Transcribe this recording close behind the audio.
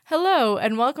Hello,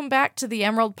 and welcome back to the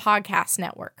Emerald Podcast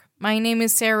Network. My name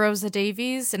is Sarah Rosa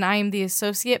Davies, and I am the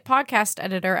Associate Podcast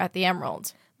Editor at the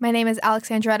Emerald. My name is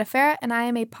Alexandra Ferra, and I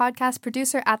am a podcast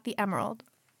producer at the Emerald.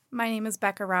 My name is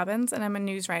Becca Robbins, and I'm a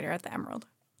news writer at the Emerald.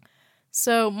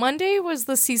 So, Monday was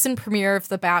the season premiere of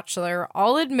The Bachelor.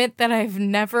 I'll admit that I've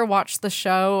never watched the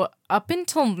show up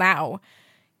until now.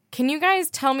 Can you guys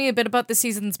tell me a bit about the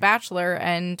season's Bachelor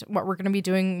and what we're going to be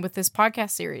doing with this podcast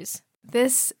series?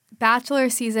 This Bachelor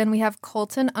season, we have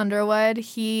Colton Underwood.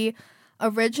 He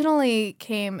originally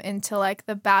came into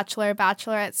the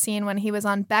Bachelorette scene when he was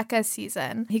on Becca's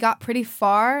season. He got pretty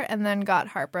far and then got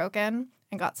heartbroken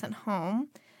and got sent home.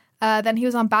 Then he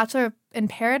was on Bachelor in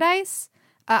Paradise.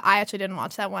 I actually didn't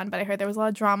watch that one, but I heard there was a lot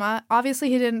of drama. Obviously,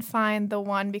 he didn't find the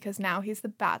one because now he's the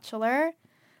Bachelor.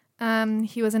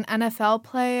 He was an NFL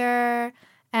player,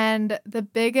 and the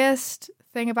biggest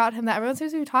thing about him that everyone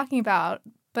seems to be talking about,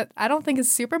 but I don't think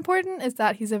is super important, is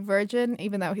that he's a virgin,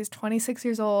 even though he's 26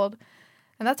 years old.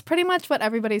 And that's pretty much what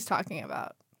everybody's talking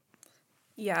about.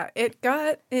 Yeah, it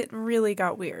really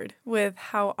got weird with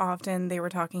how often they were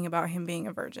talking about him being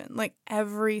a virgin.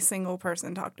 Every single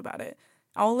person talked about it.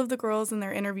 All of the girls in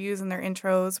their interviews and their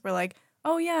intros were like,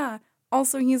 oh yeah,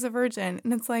 also he's a virgin.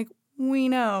 And it's like, we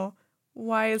know.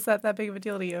 Why is that big of a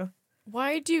deal to you?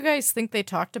 Why do you guys think they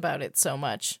talked about it so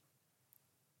much?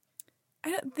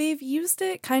 They've used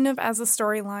it kind of as a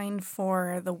storyline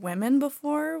for the women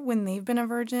before when they've been a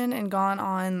virgin and gone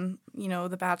on,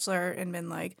 The Bachelor and been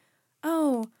like,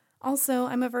 oh, also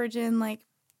I'm a virgin,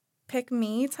 pick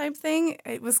me type thing.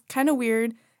 It was kind of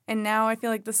weird. And now I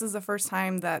feel like this is the first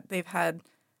time that they've had,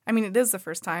 it is the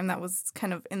first time that was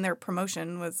kind of in their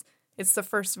promotion it's the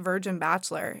first virgin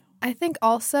Bachelor. I think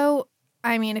also,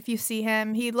 if you see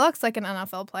him, he looks like an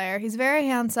NFL player. He's very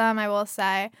handsome, I will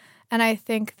say. And I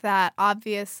think that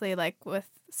obviously, with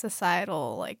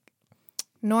societal,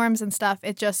 norms and stuff,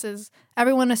 it just is,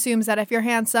 everyone assumes that if you're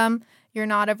handsome, you're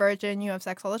not a virgin, you have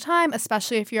sex all the time,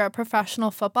 especially if you're a professional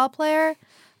football player.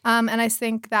 And I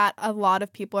think that a lot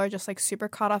of people are just, super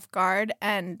caught off guard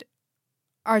and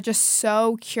are just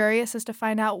so curious as to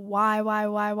find out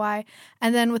why.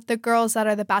 And then with the girls that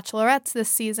are the Bachelorettes this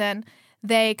season,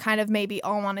 they kind of maybe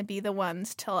all want to be the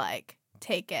ones to,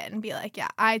 take it and be like, yeah,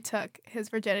 I took his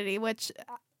virginity, which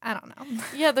I don't know.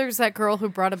 Yeah, there's that girl who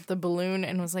brought up the balloon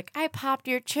and was like, I popped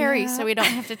your cherry so we don't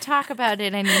have to talk about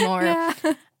it anymore. Yeah.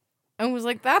 And was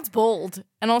like, that's bold.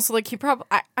 And also, he probably,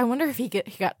 I wonder if he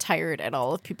got tired at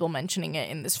all of people mentioning it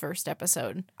in this first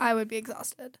episode. I would be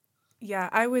exhausted. Yeah,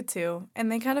 I would too.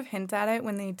 And they kind of hint at it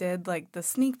when they did, the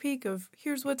sneak peek of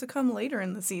here's what to come later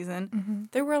in the season. Mm-hmm.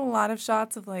 There were a lot of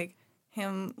shots of,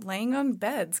 him laying on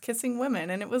beds, kissing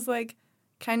women. And it was,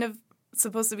 kind of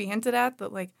supposed to be hinted at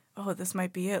that, oh, this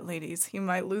might be it, ladies. He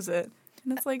might lose it.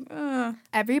 And it's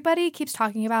Everybody keeps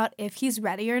talking about if he's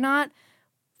ready or not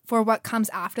for what comes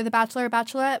after the Bachelor or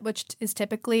Bachelorette, which is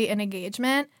typically an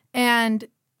engagement. And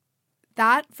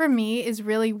that, for me, is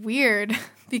really weird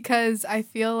because I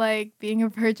feel like being a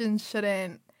virgin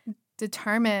shouldn't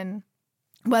determine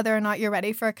whether or not you're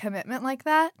ready for a commitment like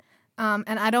that. And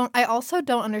I also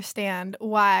don't understand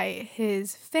why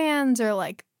his fans or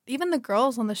even the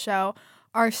girls on the show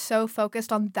are so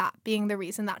focused on that being the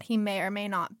reason that he may or may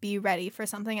not be ready for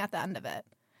something at the end of it.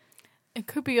 It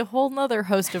could be a whole nother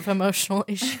host of emotional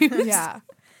issues. Yeah.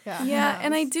 Yeah,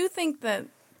 and I do think that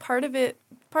part of it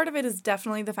is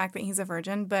definitely the fact that he's a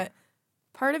virgin, but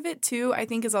part of it too, I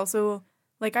think, is also,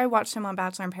 I watched him on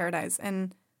Bachelor in Paradise,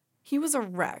 and he was a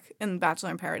wreck in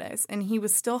Bachelor in Paradise, and he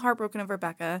was still heartbroken over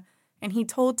Becca, and he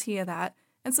told Tia that,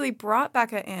 and so they brought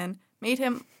Becca in, made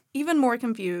him even more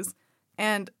confused,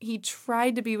 and he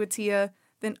tried to be with Tia,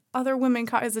 then other women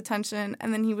caught his attention,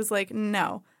 and then he was like,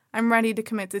 no, I'm ready to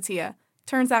commit to Tia.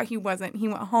 Turns out he wasn't. He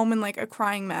went home in a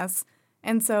crying mess,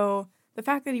 and so the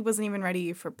fact that he wasn't even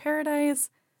ready for Paradise,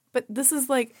 but this is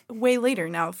way later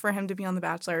now for him to be on The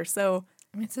Bachelor, so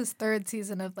it's his third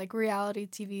season of reality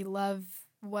TV love,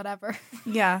 whatever.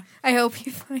 Yeah. I hope he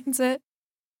finds it.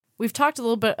 We've talked a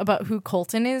little bit about who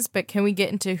Colton is, but can we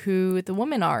get into who the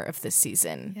women are of this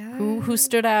season? Yeah. Who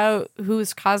stood out, who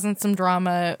is causing some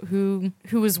drama, who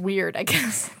was weird, I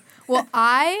guess. Well,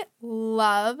 I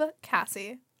love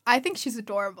Cassie. I think she's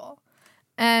adorable.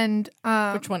 And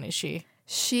which one is she?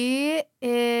 She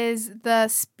is the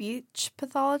speech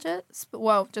pathologist.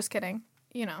 Whoa, just kidding.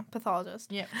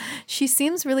 Pathologist. Yeah. She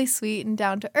seems really sweet and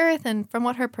down to earth, and from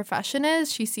what her profession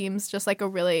is, she seems just like a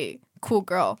really cool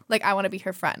girl. I want to be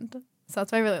her friend. So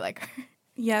that's why I really like her.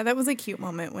 Yeah, that was a cute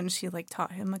moment when she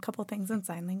taught him a couple things in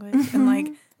sign language.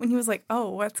 And when he was like,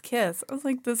 oh, what's kiss? I was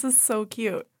like, this is so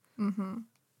cute. Mm-hmm.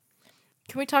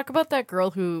 Can we talk about that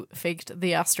girl who faked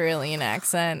the Australian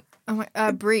accent? Oh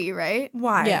my, Brie, right?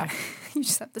 Why? Yeah. You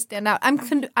just have to stand out.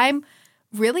 I'm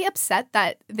really upset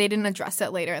that they didn't address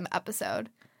it later in the episode.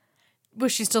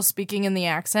 Was she still speaking in the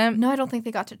accent? No, I don't think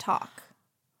they got to talk.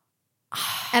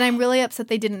 And I'm really upset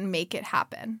they didn't make it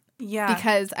happen. Yeah.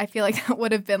 Because I feel like that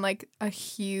would have been like a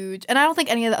huge... And I don't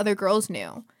think any of the other girls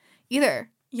knew either.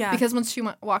 Yeah. Because once she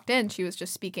walked in, she was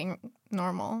just speaking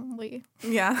normally.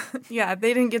 Yeah. Yeah.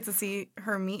 They didn't get to see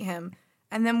her meet him.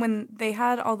 And then when they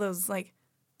had all those like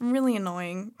really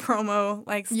annoying promo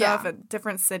like stuff at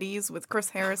different cities with Chris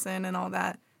Harrison and all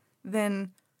that,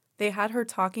 then they had her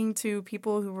talking to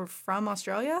people who were from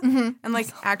Australia and like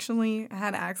actually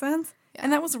had accents. Yeah.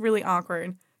 And that was really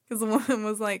awkward because the woman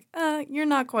was like, you're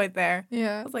not quite there.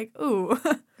 Yeah. I was like, ooh.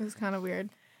 It was kind of weird.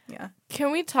 Yeah.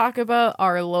 Can we talk about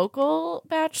our local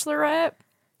bachelorette?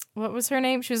 What was her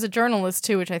name? She was a journalist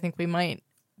too, which I think we might.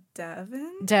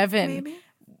 Devin? Maybe?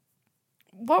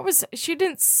 She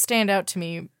didn't stand out to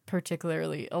me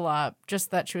particularly a lot,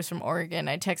 just that she was from Oregon.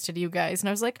 I texted you guys and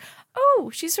I was like, oh,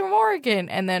 she's from Oregon.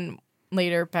 And then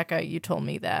later, Becca, you told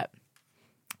me that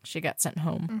she got sent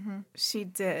home. Mm-hmm. She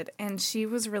did, and she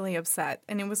was really upset,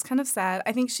 and it was kind of sad.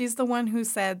 I think she's the one who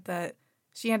said that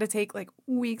she had to take like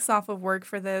weeks off of work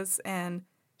for this, and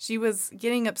she was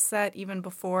getting upset even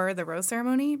before the rose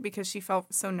ceremony because she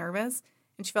felt so nervous,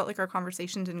 and she felt like our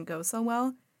conversation didn't go so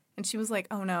well, and she was like,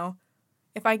 oh no,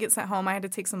 if I get sent home, I had to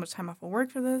take so much time off of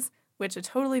work for this, which a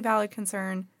totally valid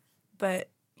concern, but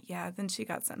yeah, then she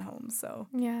got sent home, so.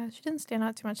 Yeah, she didn't stand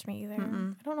out too much to me either.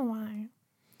 I don't know why.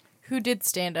 Who did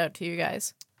stand out to you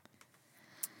guys?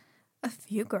 A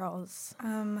few girls.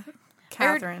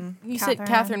 Catherine. You said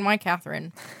Catherine. Why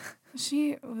Catherine?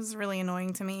 She was really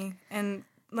annoying to me. And,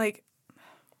 like,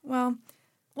 well,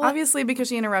 obviously because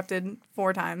she interrupted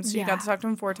 4 times. She got to talk to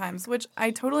him 4 times, which I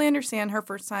totally understand. Her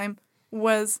first time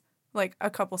was, like,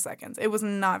 a couple seconds. It was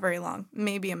not very long,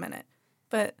 maybe a minute.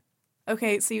 But,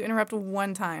 okay, so you interrupt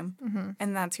 1 time,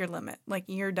 and that's your limit. Like,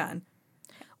 you're done.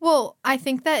 Well, I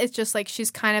think that it's just like she's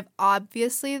kind of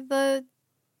obviously the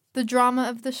drama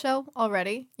of the show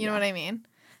already. You know what I mean?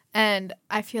 And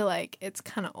I feel like it's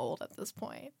kind of old at this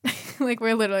point. Like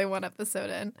we're literally 1 episode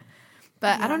in.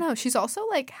 But I don't know. She's also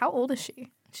like, how old is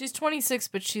she? She's 26,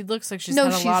 but she looks like she's had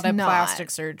a lot of plastic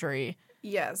surgery.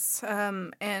 Yes.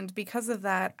 And because of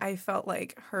that, I felt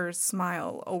like her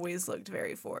smile always looked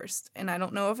very forced. And I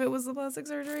don't know if it was the plastic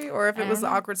surgery or if it was the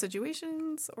awkward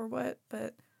situations or what,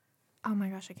 but... Oh my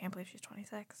gosh, I can't believe she's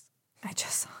 26. I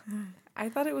just saw her. I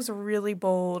thought it was really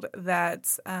bold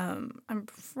that I'm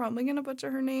probably gonna butcher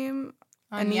her name.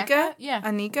 Anika? Yeah.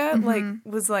 Anika like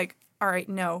was like, all right,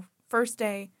 no. First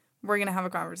day, we're gonna have a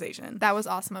conversation. That was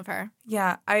awesome of her.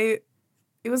 Yeah. It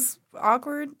was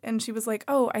awkward and she was like,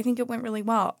 oh, I think it went really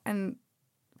well. And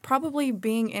probably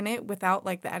being in it without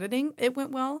like the editing, it went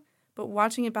well. But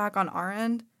watching it back on our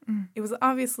end, it was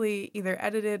obviously either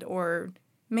edited or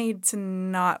made to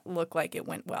not look like it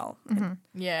went well.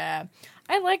 Yeah.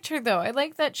 I liked her, though. I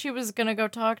liked that she was going to go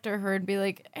talk to her and be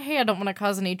like, hey, I don't want to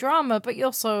cause any drama, but you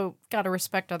also got to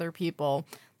respect other people.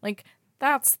 Like,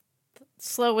 that's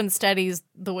slow and steady's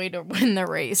the way to win the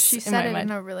race. She said it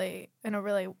in a really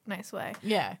nice way.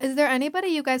 Yeah. Is there anybody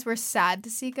you guys were sad to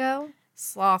see go?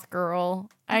 Sloth girl.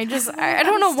 I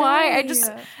don't know why.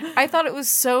 I thought it was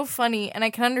so funny, and I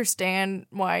can understand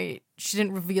why she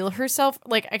didn't reveal herself.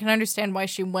 Like, I can understand why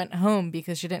she went home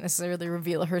because she didn't necessarily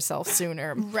reveal herself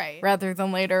sooner, right, rather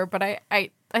than later. But I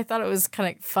thought it was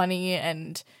kind of funny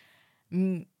and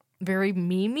very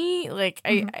memey. Like,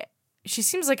 she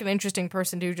seems like an interesting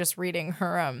person to just reading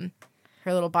her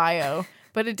little bio.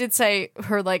 But it did say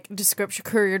her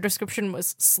career description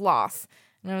was sloth.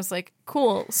 And I was like,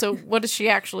 cool. So what does she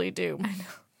actually do? I know.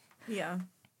 Yeah.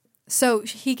 So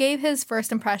he gave his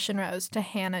first impression rose to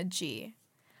Hannah G.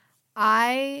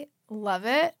 I love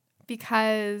it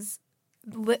because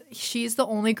she's the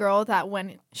only girl that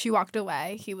when she walked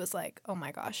away, he was like, oh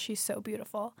my gosh, she's so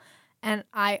beautiful. And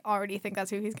I already think that's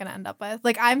who he's going to end up with.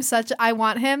 Like, I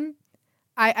want him.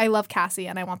 I love Cassie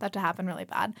and I want that to happen really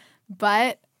bad.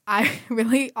 But I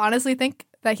really honestly think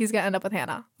that he's going to end up with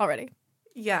Hannah already.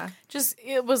 Yeah. Just,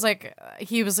 it was like,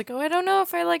 he was like, oh, I don't know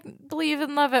if I believe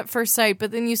in love at first sight.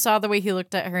 But then you saw the way he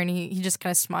looked at her and he just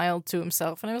kind of smiled to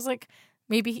himself. And I was like,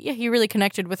 maybe, yeah, he really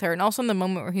connected with her. And also in the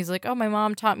moment where he's like, oh, my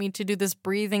mom taught me to do this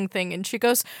breathing thing. And she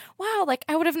goes, wow, like,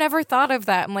 I would have never thought of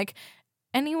that. And like,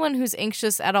 anyone who's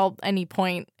anxious at any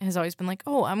point has always been like,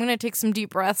 oh, I'm going to take some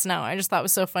deep breaths now. I just thought it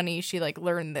was so funny. She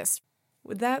learned this.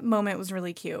 That moment was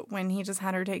really cute when he just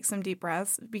had her take some deep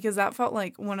breaths because that felt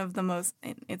like one of the most,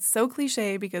 it's so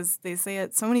cliche because they say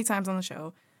it so many times on the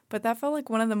show, but that felt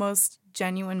like one of the most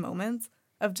genuine moments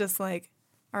of just like,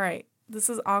 all right, this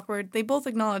is awkward. They both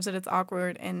acknowledge that it's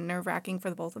awkward and nerve-wracking for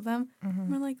the both of them.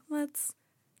 We're like, let's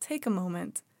take a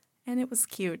moment. And it was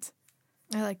cute.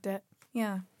 I liked it.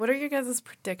 Yeah. What are your guys'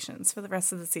 predictions for the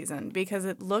rest of the season? Because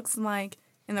it looks like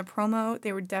in the promo,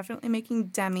 they were definitely making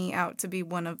Demi out to be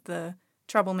one of the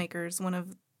troublemakers, one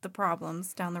of the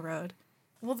problems down the road.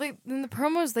 Well, in the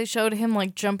promos, they showed him,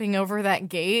 like, jumping over that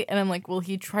gate, and I'm like, will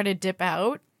he try to dip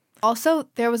out? Also,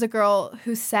 there was a girl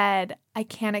who said, I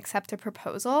can't accept a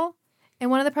proposal in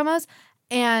one of the promos.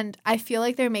 And I feel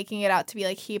like they're making it out to be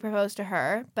like he proposed to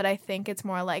her, but I think it's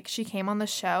more like she came on the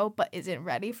show but isn't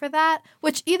ready for that,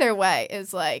 which either way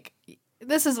is like,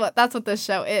 that's what this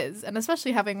show is. And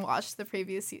especially having watched the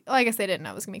previous season, I guess they didn't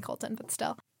know it was going to be Colton, but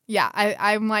still. Yeah,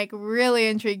 I'm like really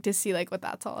intrigued to see like what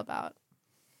that's all about.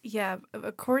 Yeah,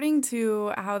 according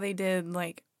to how they did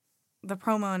like the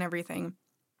promo and everything,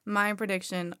 my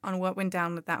prediction on what went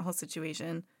down with that whole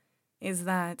situation is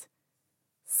that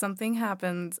something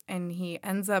happens and he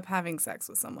ends up having sex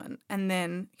with someone. And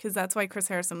then, because that's why Chris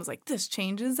Harrison was like, this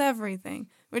changes everything,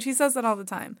 which he says that all the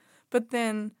time. But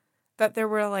then that there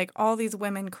were like all these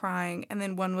women crying. And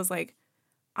then one was like,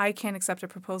 I can't accept a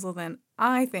proposal. Then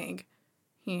I think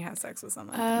he has sex with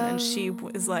someone. And then she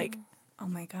was like, oh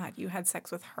my God, you had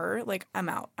sex with her? Like, I'm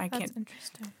out. I can't. That's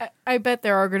interesting. I bet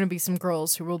there are going to be some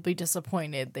girls who will be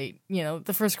disappointed.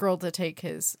 The first girl to take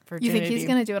his virginity. You think he's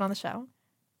going to do it on the show?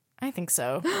 I think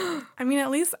so. I mean,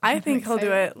 at least I think he'll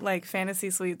do it like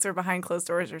fantasy suites or behind closed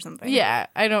doors or something. Yeah,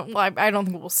 I don't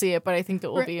think we'll see it, but I think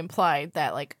that will be implied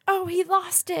that like, oh, he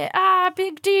lost it.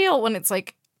 Big deal. When it's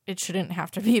like, it shouldn't have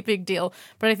to be a big deal.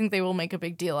 But I think they will make a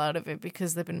big deal out of it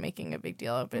because they've been making a big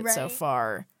deal out of it so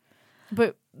far.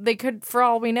 But they could, for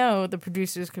all we know, the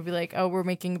producers could be like, oh, we're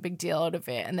making a big deal out of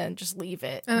it and then just leave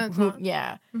it.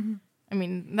 Yeah. Mm-hmm. I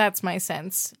mean, that's my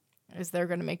sense. Is they're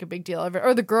going to make a big deal of it,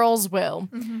 or the girls will,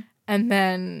 and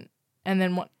then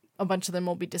a bunch of them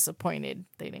will be disappointed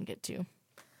they didn't get to.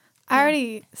 I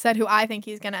already said who I think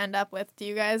he's going to end up with. Do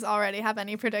you guys already have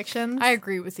any predictions? I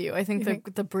agree with you. I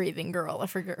think the breathing girl, I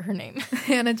forget her name.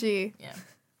 Hannah G. Yeah.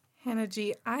 Hannah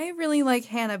G. I really like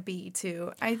Hannah B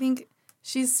too. I think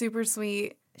she's super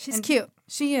sweet. She's cute.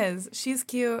 She is. She's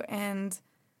cute. And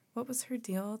what was her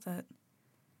deal? That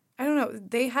I don't know.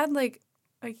 They had like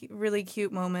a really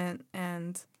cute moment,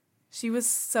 and she was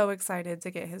so excited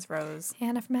to get his rose.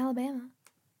 Hannah from Alabama.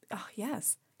 Oh,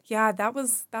 yes. Yeah, that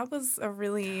was a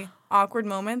really awkward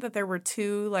moment that there were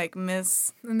two, like,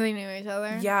 Miss... And they knew each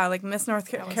other? Yeah, like Miss North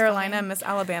Carolina and Miss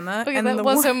Alabama. Okay, and that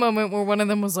was a moment where one of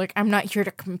them was like, I'm not here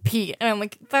to compete. And I'm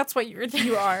like, that's what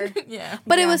you are. Yeah.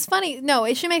 But it was funny.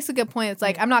 No, she makes a good point. It's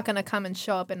like, I'm not going to come and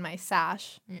show up in my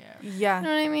sash. Yeah. You know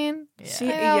what I mean?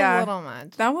 Yeah. A little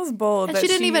much. That was bold. And she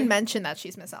didn't even mention that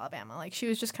she's Miss Alabama. Like, she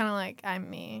was just kind of like, I'm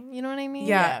me. You know what I mean?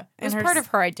 Yeah. It was part of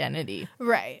her identity.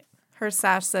 Right. Her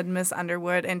sash said Miss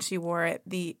Underwood, and she wore it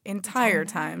the entire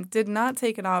time. Did not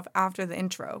take it off after the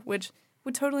intro, which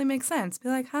would totally make sense. Be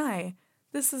like, hi,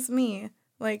 this is me.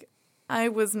 Like, I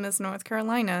was Miss North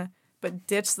Carolina, but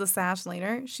ditched the sash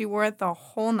later. She wore it the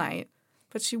whole night,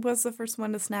 but she was the first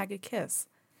one to snag a kiss.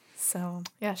 So,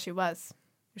 yeah, she was.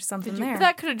 There's something there.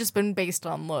 That could have just been based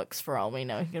on looks, for all we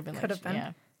know. He could have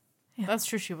been. Yeah. That's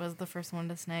true. She was the first one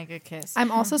to snag a kiss.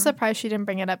 I'm also surprised she didn't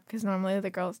bring it up because normally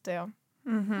the girls do.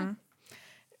 Mm-hmm.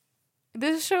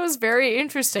 This show is very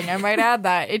interesting. I might add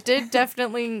that. It did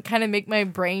definitely kind of make my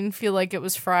brain feel like it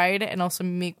was fried, and also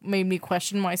made me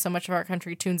question why so much of our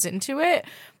country tunes into it.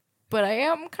 But I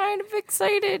am kind of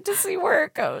excited to see where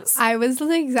it goes. I was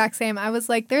the exact same. I was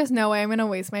like, there's no way I'm going to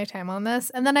waste my time on this.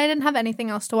 And then I didn't have anything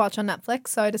else to watch on Netflix,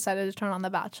 so I decided to turn on The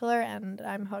Bachelor, and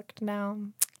I'm hooked now.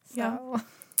 So. Yeah.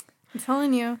 I'm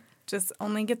telling you. Just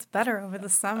only gets better over the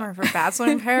summer for Bachelor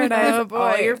in Paradise. Oh boy.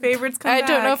 All your favorites come back. I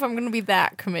don't know if I'm going to be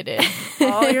that committed.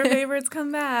 All your favorites come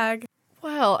back.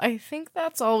 Well, I think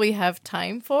that's all we have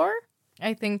time for.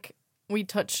 I think we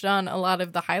touched on a lot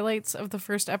of the highlights of the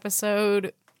first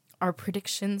episode, our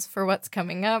predictions for what's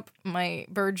coming up, my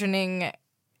burgeoning,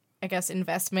 I guess,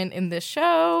 investment in this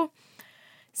show.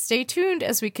 Stay tuned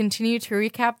as we continue to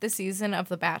recap the season of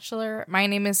The Bachelor. My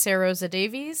name is Sarah Rosa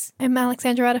Davies. I'm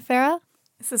Alexandra Adafera.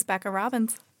 This is Becca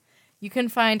Robbins. You can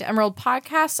find Emerald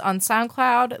Podcasts on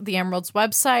SoundCloud, the Emerald's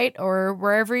website, or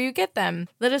wherever you get them.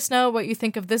 Let us know what you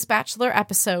think of this Bachelor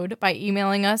episode by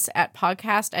emailing us at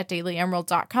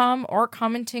podcast@dailyemerald.com or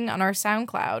commenting on our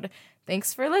SoundCloud.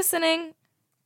 Thanks for listening.